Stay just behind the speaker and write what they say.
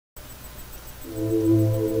My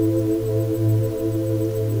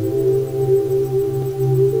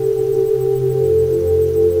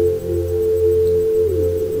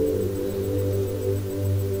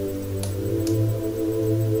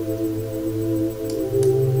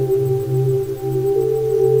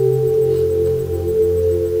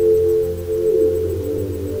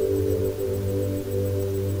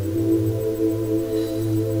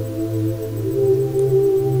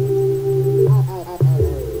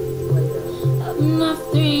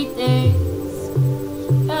 3 days,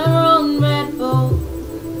 got her own Red Bull.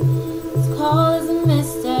 This call is a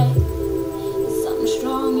mistake. There's something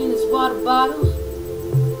strong in this water bottle.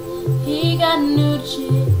 He got a new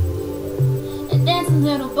chick, a dancing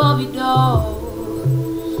little Barbie doll.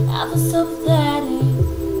 I feel so pathetic,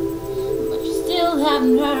 but you still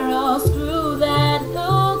haven't heard her all. Screw that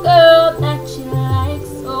new girl that you like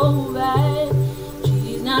so bad.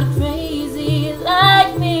 She's not crazy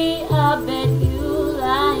like me, I bet you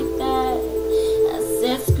like that. I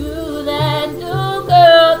said screw that new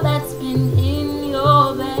girl that's been in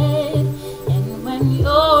your bed. And when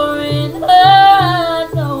you're in her, I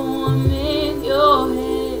know I'm in your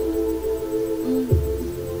head.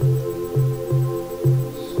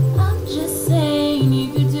 I'm just saying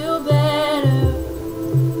you could do better.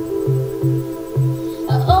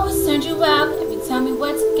 I always turned you out every time we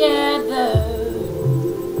were together.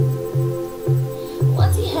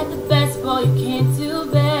 Once he had the best, boy, you can't do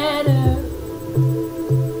better.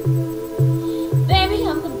 Baby,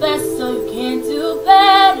 I'm the best, so you can't do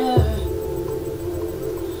better.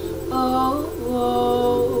 Oh,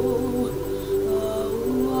 oh, oh,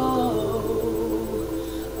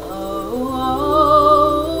 oh,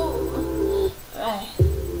 oh. Right.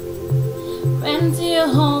 Ran into your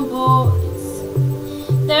homeboys,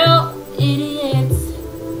 they're all idiots.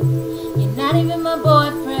 You're not even my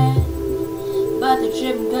boyfriend, but they're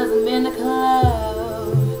tripping cause I'm in the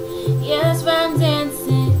club. Yeah, that's why I'm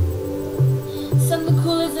dancing. Something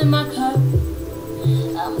cool is in my cup.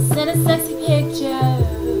 I'ma send a sexy picture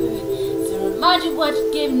to remind you what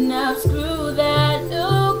you're giving up. Screw that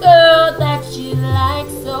new girl that you like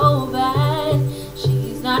so bad.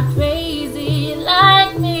 She's not crazy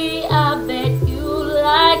like me, I bet you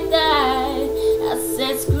like that. I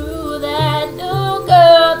said screw that new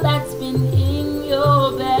girl that's been in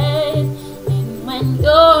your bed. When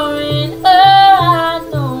you're in her, I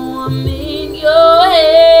know I'm in your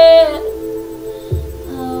head.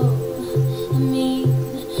 Oh, I mean,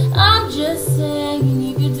 I'm just saying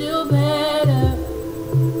you could do better.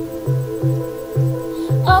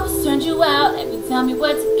 Always turned you out every time we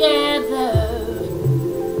were together.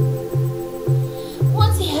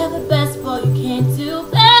 Once you have the best, boy, you can't do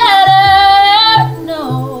better.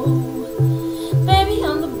 No, baby,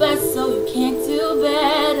 I'm the best, so you can't do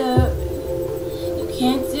better.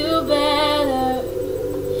 Can't do better.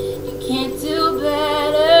 You can't do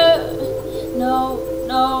better. No,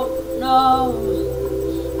 no, no.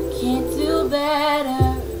 You can't do better.